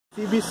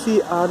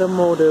CBC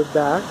Automotive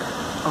back.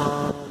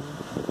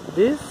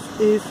 This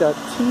is a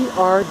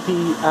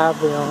TRD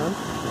Avalon.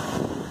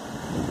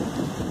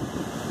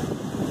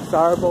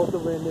 Sorry about the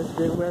wind, it's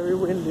been very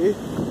windy.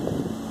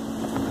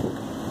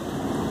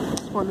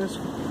 This one is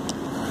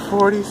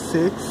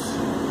 46.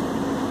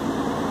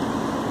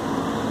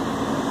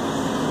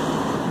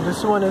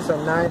 This one is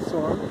a nice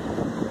one.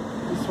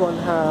 This one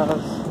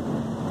has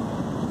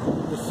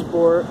the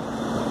Sport,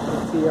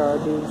 the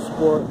TRD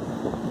Sport.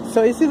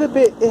 So it's a little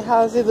bit, it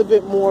has a little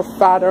bit more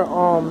fatter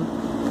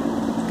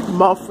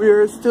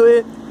mufflers to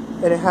it,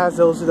 and it has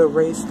those little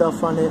raised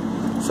stuff on it.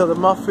 So the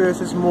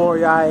mufflers is more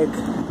like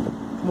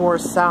more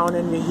sound,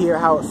 and you hear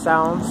how it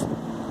sounds.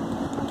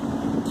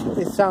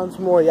 It sounds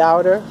more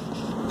louder.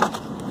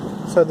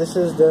 So this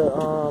is the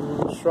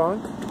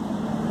trunk.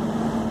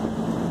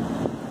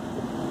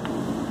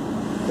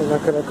 I'm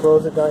not gonna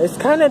close it down. It's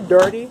kind of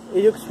dirty.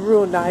 It looks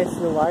real nice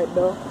and white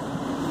though.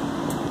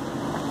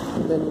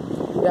 And then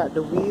you got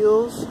the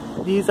wheels.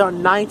 These are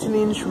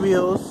 19-inch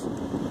wheels.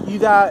 You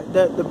got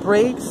the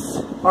brakes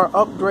are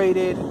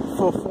upgraded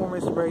for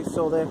performance brakes,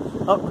 so they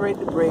upgrade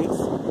the brakes.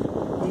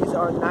 These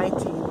are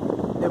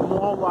 19. They're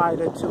more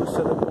wider too,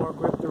 so they're more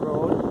grip the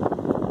road.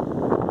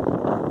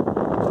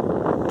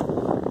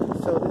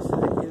 So this is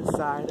the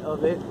inside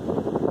of it.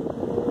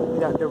 You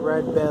got the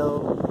red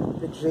bell,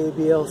 the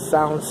JBL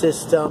sound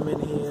system in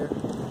here.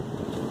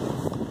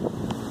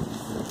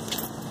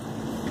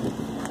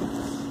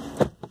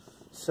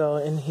 So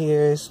in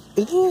here is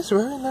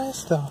very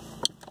nice though.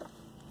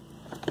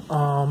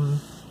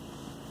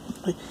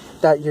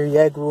 Got your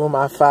leg room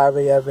at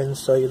 5'11",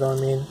 so you know what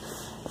I mean.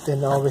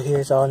 Then over here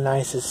is all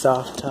nice and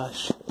soft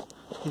touch.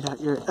 You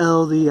got your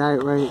LD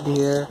light right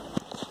there.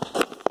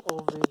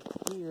 Over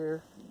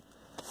here,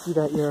 you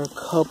got your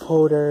cup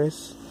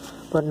holders,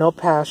 but no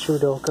pass-through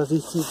though, because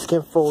these seats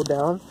can fold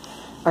down.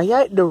 I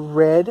got the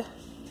red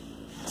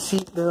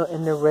seat belt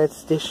and the red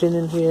stitching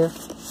in here.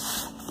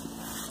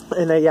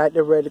 And I got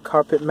the red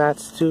carpet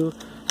mats too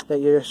that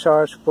you're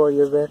charged for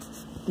your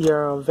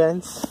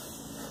vents.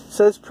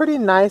 So it's pretty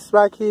nice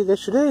back here. There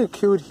should be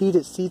cute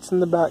heated seats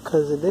in the back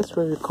because it is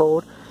very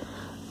cold.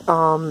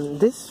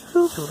 This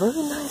feels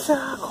really nice and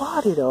high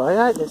quality though. I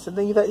like this. And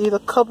then you got the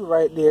cupboard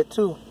right there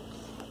too.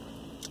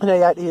 And I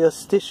got the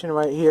stitching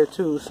right here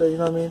too. So you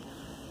know what I mean?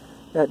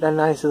 That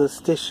nice little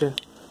stitching.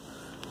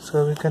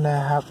 So we're gonna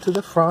have to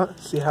the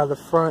front. See how the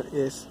front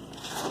is.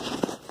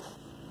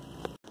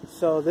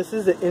 So this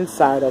is the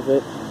inside of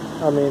it.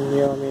 I mean,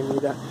 you know what I mean? You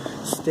got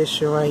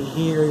stitching right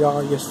here,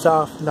 all your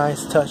soft,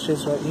 nice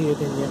touches right here,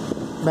 then your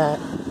mat,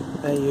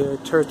 and your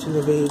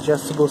 13-way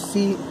adjustable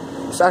seat.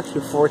 It's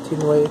actually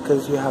 14-way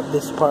because you have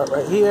this part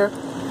right here.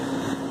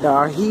 They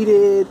are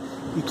heated.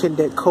 You can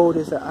get cold.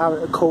 It's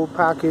a cold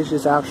package.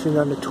 It's actually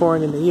on the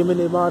Touring and the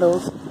Humidity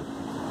models.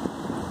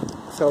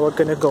 So we're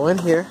gonna go in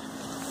here.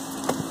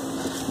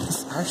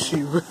 It's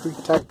actually really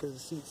tight because the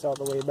seat's all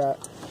the way back.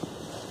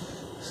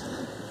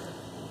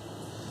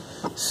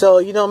 So,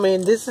 you know what I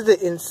mean, this is the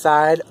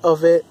inside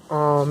of it.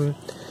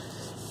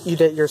 You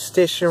get your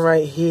station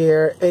right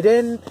here. And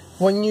then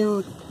when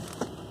you...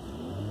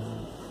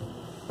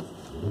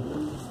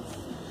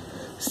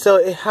 So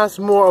it has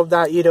more of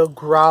that, you know,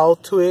 growl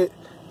to it.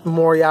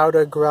 More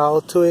louder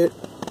growl to it.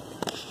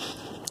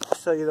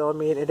 So, you know what I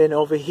mean. And then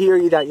over here,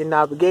 you got your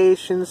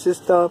navigation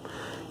system.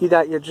 You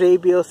got your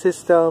JBL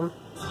system.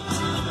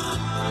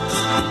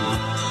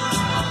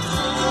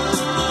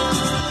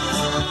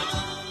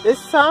 It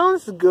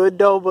sounds good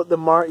though, but the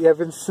Mark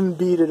Evanson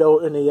beat it out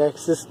in the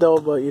Lexus though,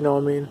 but you know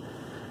what I mean.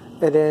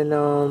 And then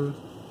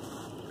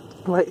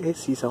what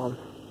AC's on?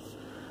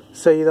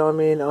 So you know what I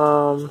mean.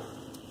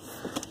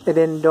 And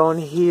then down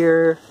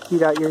here you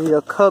got your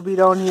little cubby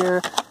down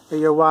here, and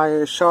your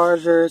wire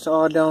chargers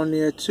all down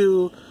there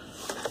too.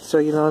 So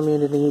you know what I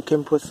mean. And then you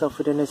can put stuff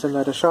within this,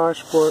 another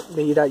charge port.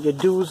 Then you got your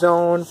do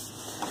zone,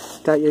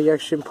 got your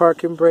extra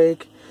parking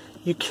brake.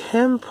 You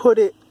can put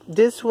it.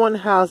 This one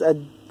has a.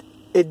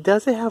 It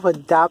doesn't have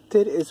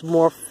adapted, it's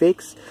more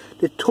fixed.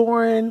 The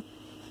Touring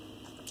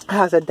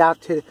has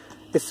adapted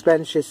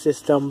suspension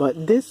system,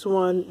 but this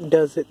one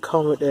doesn't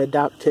come with the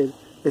adapted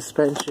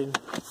suspension.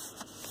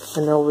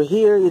 And over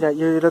here, you got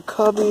your little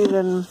cubby,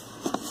 then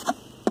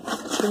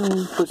you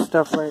can put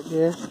stuff right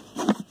there.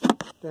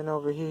 Then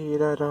over here, you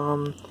got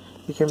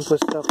you can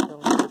put stuff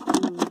down here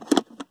too.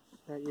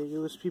 Got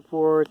your USB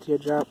port, your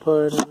jack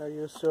port, and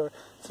your so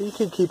you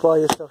can keep all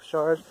your stuff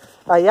charged.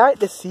 I like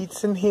the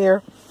seats in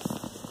here.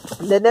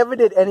 They never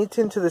did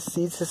anything to the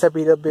seats except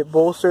be a bit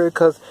bolstered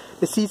because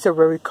the seats are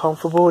very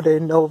comfortable.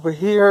 Then over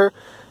here,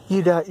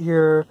 you got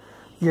your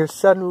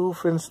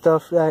sunroof and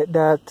stuff like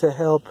that to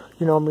help,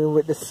 you know what I mean,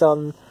 with the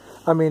sun.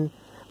 I mean,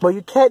 but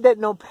you can't get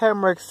no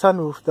panoramic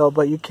sunroof though,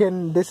 but you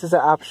can, this is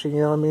an option,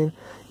 you know what I mean.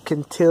 You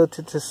can tilt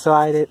it to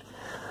slide it.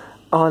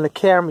 On the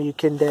camera, you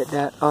can get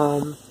that.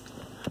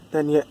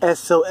 Then your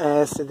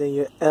SOS and then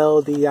your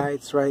LD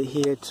lights right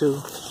here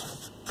too.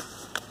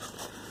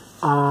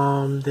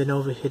 Then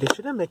over here, they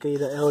shouldn't make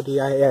either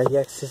LDI or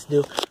Lexus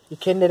do. You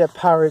can get a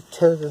power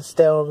tilt and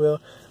steering wheel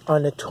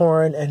on the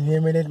Touring and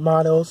Limited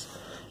models.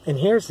 And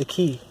here's the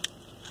key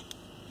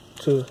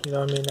too, you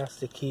know what I mean? That's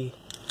the key.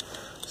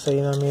 So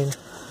you know what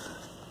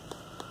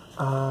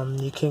I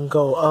mean? You can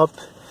go up.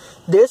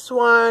 This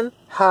one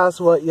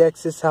has what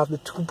Lexus have, the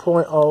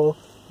 2.0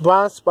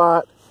 blind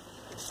spot,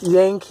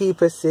 lane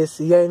keep assist,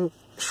 lane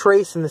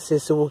tracing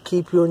assist. It will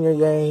keep you in your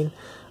lane.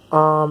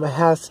 It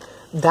has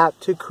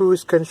adaptive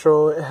cruise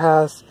control. It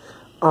has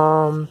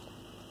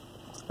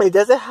it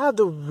doesn't have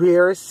the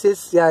rear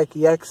assist like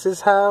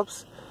Lexus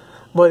has,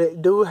 but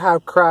it do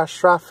have crash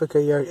traffic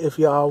if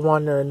y'all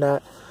wondering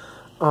that.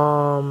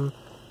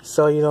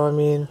 So you know what I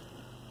mean?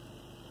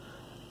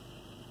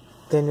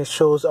 Then it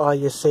shows all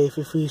your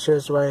safety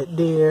features right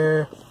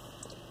there.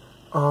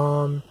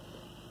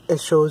 It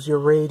shows your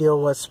radio,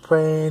 what's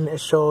playing. It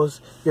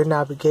shows your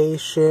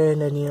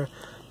navigation and your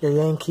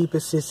lane keep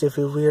assist if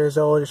it rears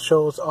out. It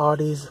shows all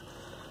these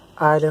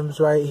items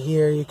right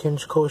here. You can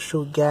go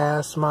shoot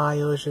gas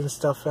mileage and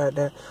stuff like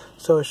that.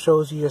 So it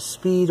shows you your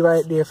speed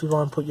right there if you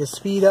want to put your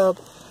speed up.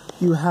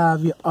 You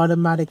have your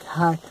automatic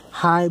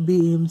high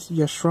beams,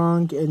 your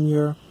shrunk and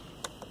your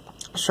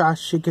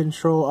traction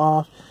control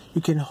off. You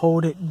can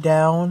hold it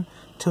down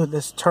to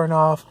this turn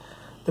off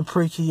the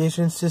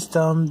pre-collision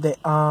system,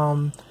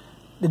 the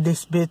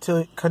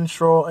disability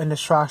control and the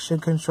traction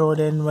control.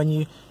 Then when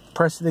you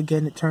press it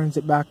again, it turns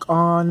it back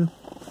on.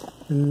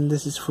 And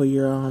this is for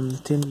your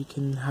thing. You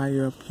can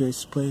higher up your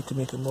display to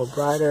make it more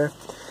brighter.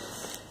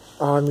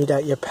 You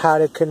got your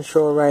paddock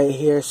control right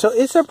here. So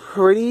it's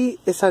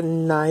a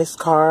nice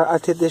car. I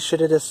think they should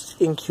have just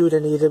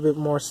included a little bit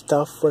more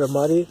stuff for the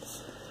muddy.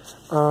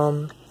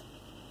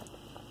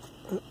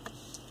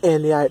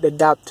 And the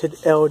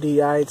adapted LD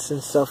lights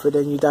and stuff. And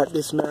then you got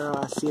this mirror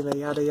I see in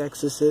the other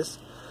Lexuses.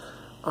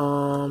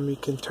 You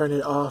can turn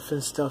it off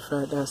and stuff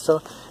like that.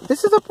 So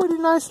this is a pretty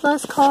nice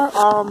car.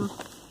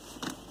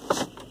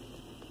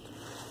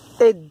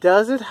 It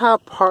doesn't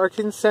have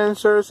parking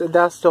sensors, and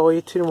that's the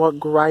only thing what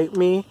gripe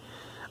me.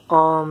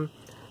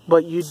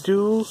 But you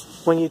do,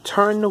 when you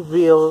turn the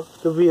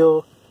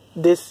wheel,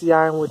 this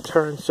line would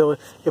turn, so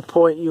it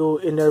point you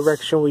in the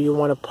direction where you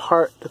want to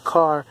park the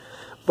car.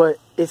 But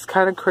it's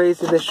kind of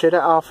crazy. They should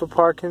have offered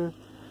parking.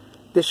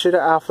 They should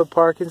have offered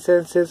parking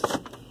sensors.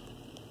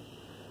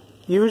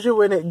 Usually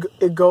when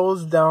it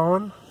goes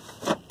down.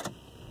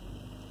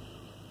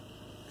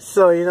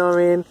 So you know what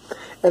I mean.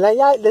 And I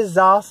like the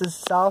exhaust. The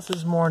exhaust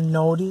is more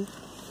notey.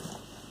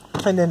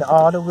 And then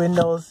all the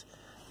windows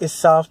is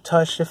soft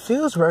touch. It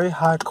feels very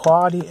high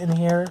quality in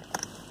here.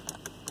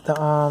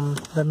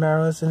 The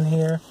mirrors in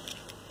here.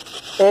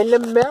 And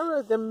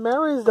the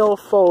mirrors don't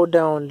fold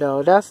down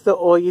though. That's the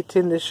only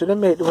thing they should have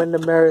made when the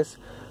mirrors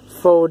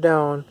fold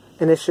down.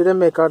 And they should have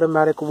made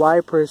automatic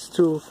wipers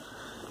too.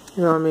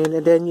 You know what I mean?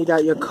 And then you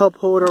got your cup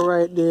holder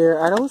right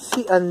there. I don't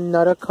see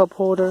another cup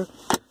holder.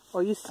 Oh,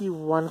 you see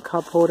one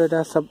cup holder.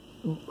 That's a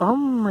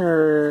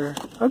bummer.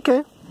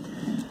 Okay.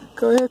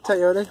 Go ahead,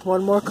 Toyota.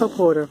 One more cup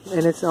holder.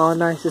 And it's all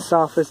nice and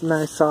soft. It's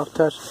nice soft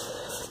touch.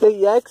 The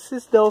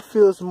Lexus though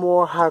feels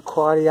more high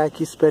quality, like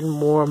you spend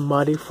more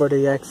money for the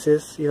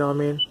Lexus, you know what I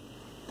mean?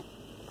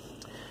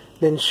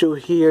 Then shoot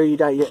here, you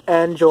got your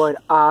Android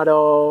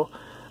Auto.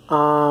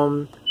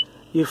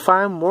 You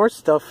find more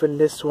stuff in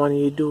this one.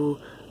 You do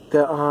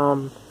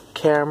the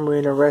camera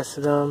and the rest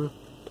of them.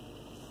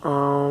 You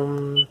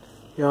know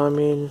what I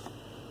mean?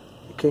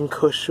 You can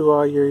push through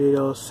all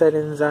your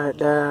settings like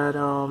that.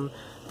 You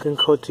can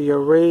go to your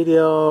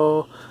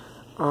radio.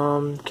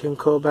 Can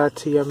go back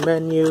to your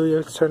menu.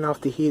 You turn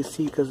off the heat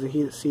seat because the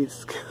heat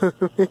seat's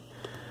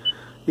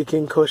you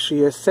can go to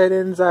your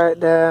settings like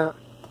that.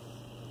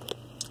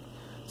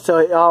 So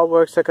it all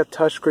works like a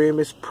touchscreen.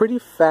 It's pretty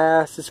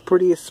fast. It's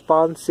pretty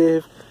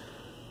responsive.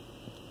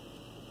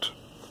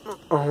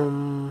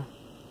 So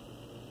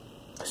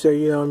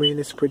you know what I mean.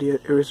 It's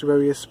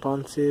very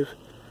responsive.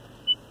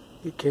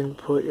 You can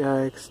put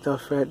like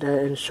stuff like that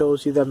and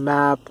shows you the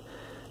map.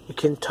 You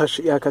can touch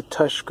it like a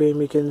touch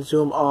screen. You can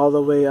zoom all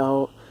the way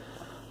out.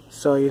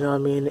 So you know what I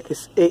mean.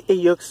 It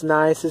looks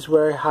nice. It's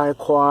very high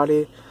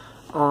quality.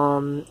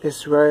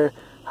 It's very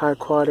high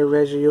quality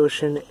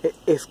resolution.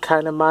 It's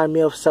kind of remind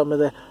me of some of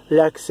the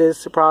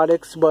Lexus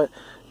products, but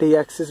the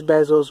Lexus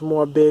bezel is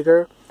more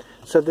bigger.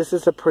 So this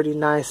is a pretty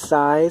nice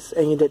size,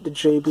 and you get the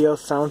JBL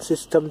sound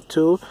system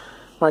too.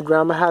 My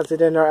grandma has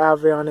it in her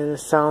Avalon, and it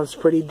sounds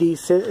pretty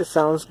decent. It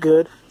sounds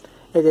good.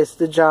 It is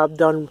the job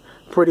done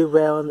pretty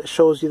well, and it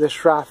shows you the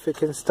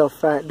traffic and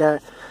stuff like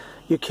that.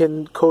 You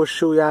can go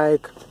shoot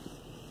like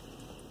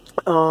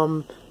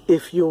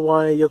if you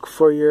want to look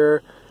for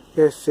your,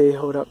 let's see,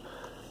 hold up.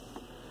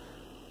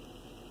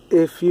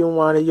 If you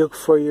want to look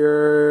for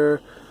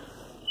your,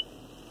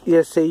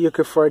 let's say you're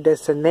looking for a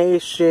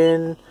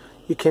destination,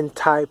 you can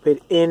type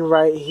it in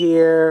right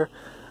here.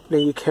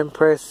 Then you can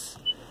press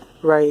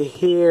right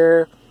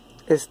here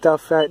and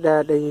stuff like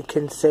that. Then you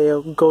can say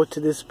go to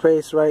this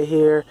place right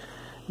here.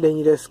 Then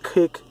you just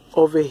click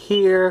over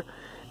here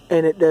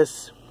and it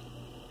does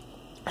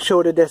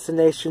show the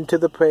destination to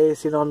the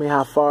place. You know what I mean?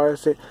 How far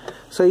is it?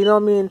 So you know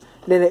what I mean?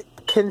 Then it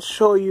can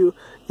show you,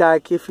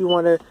 like, if you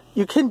want to,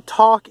 you can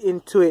talk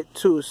into it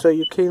too. So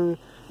you can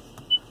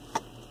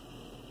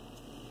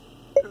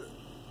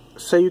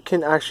so you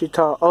can actually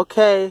talk.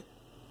 Okay,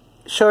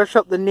 search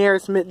up the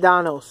nearest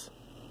McDonald's.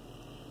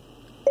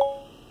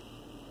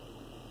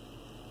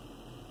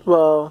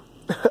 Well,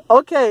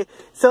 okay,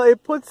 so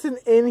it puts it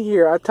in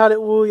here. I thought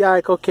it would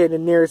like, okay, the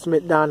nearest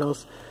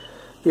McDonald's.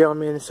 You know what I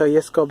mean? So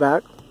let's go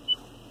back.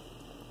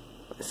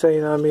 So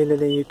you know what I mean, and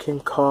then you can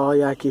call,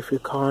 like if you're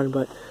calling,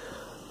 but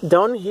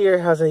down here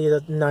has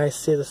a nice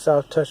see the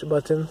soft touch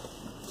button.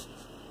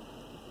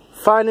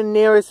 Find the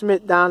nearest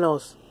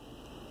McDonald's.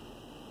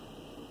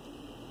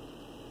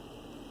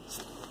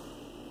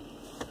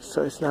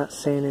 So it's not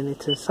saying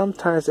anything.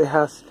 Sometimes it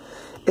has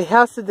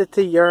to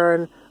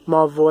deter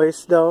my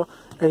voice though,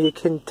 and you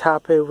can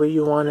tap it where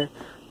you want it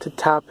to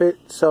tap it.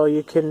 So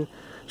you can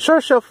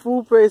search up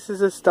food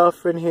places and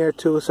stuff in here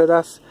too. So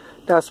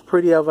that's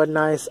pretty of a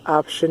nice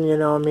option, you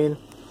know what I mean.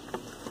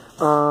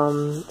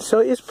 So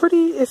it's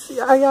pretty.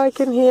 I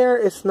can hear.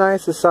 It's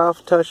nice. The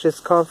soft touch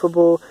is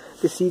comfortable.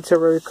 The seats are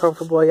very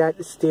comfortable. I like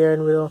the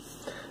steering wheel.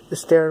 The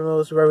steering wheel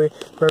is very,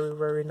 very,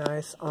 very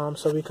nice.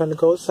 So we're gonna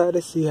go outside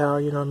to see how,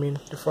 you know what I mean,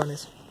 the front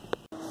is.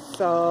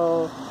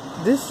 So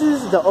this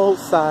is the old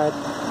side.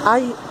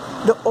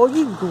 The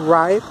only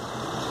gripe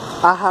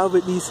I have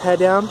with these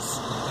headlamps,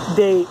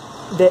 the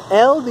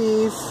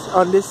LEDs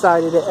on this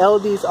side, the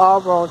LEDs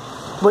are wrong,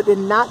 but they're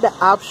not the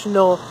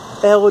optional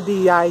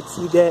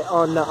LDIT that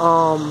on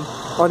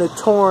the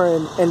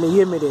Touring and the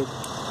Limited.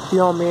 You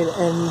know what I mean?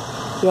 And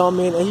you know what I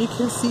mean? And you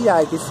can see,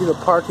 I can see the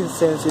parking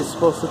sensor is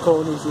supposed to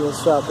go in easy and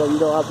stuff, but you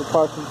don't have the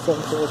parking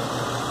sensor.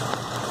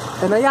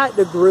 And I like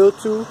the grill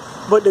too,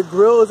 but the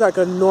grill is like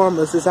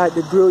enormous. It's like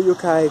the grill you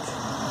can, like,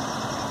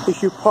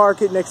 if you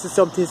park it next to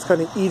something, it's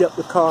gonna eat up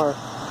the car.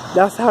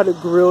 That's how the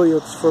grill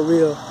looks for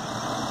real.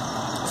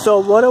 So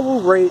what I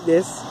will rate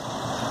this,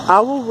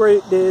 I will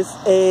rate this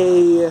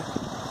a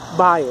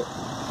buy it.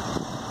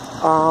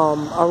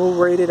 I will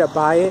rate it a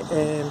buy it,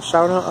 and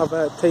shout out of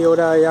a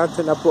Toyota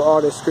Avalon. I put all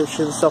the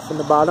description stuff in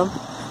the bottom.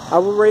 I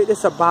will rate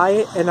this a buy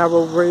it, and I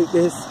will rate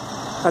this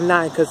a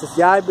 9 because its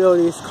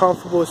liability is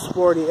comfortable,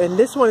 sporty, and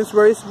this one is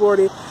very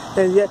sporty,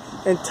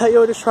 and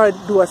Toyota's trying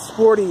to do a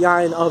sporty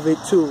line of it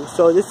too.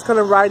 So this is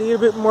gonna ride a little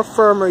bit more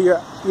firmer your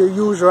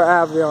usual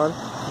Avalon,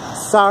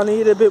 sound a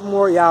little bit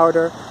more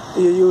louder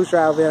your usual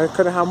Avalon. It's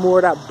gonna have more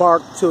of that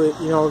bark to it,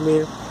 you know what I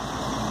mean?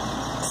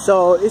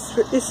 So it's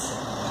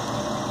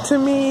to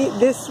me,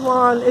 this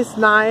one is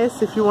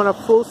nice if you want a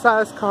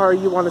full-size car,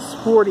 you want a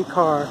sporty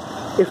car.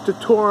 If the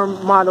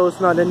Touring model is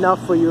not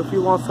enough for you, if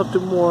you want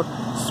something more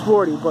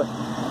sporty. But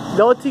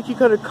don't think you're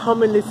going to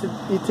come in this,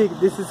 you think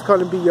this is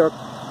going to be your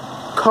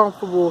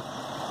comfortable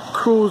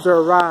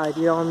cruiser ride,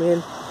 you know what I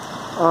mean?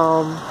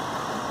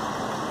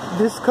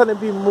 This is going to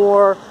be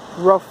more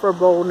rougher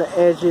on the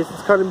edges.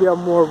 It's going to be a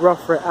more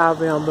rougher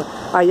Avalon. But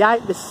I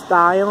like the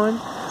styling.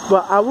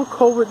 But I would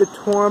go with the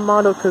Touring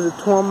model because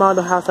the Touring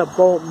model has a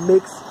bold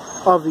mix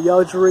of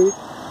luxury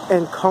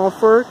and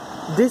comfort.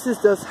 This is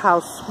just how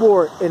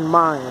sport in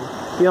mind.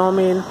 You know what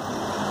I mean?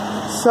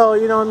 So,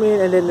 you know what I mean?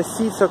 And then the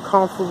seats are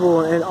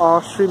comfortable in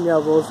all stream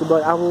levels.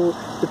 But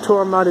the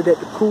Touring model that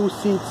the cool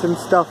seats and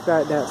stuff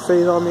like that. So,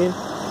 you know what I mean?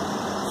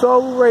 So I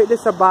will rate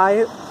this a buy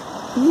it.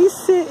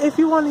 Use it if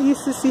you want to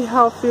use it, see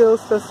how it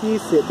feels, just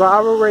use it. But I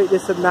will rate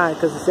this a 9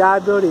 because its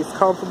liability is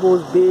comfortable,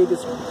 it's big,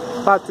 it's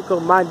practical.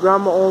 My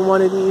grandma owned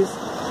one of these.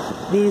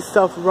 These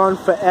stuff run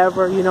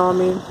forever, you know what I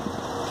mean?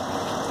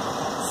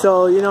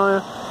 So, you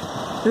know,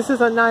 this is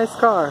a nice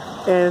car.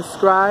 And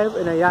subscribe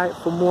and I like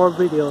for more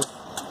videos.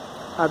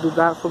 I'll be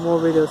back for more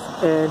videos.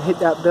 And hit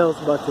that bells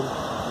button.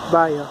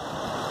 Bye, y'all.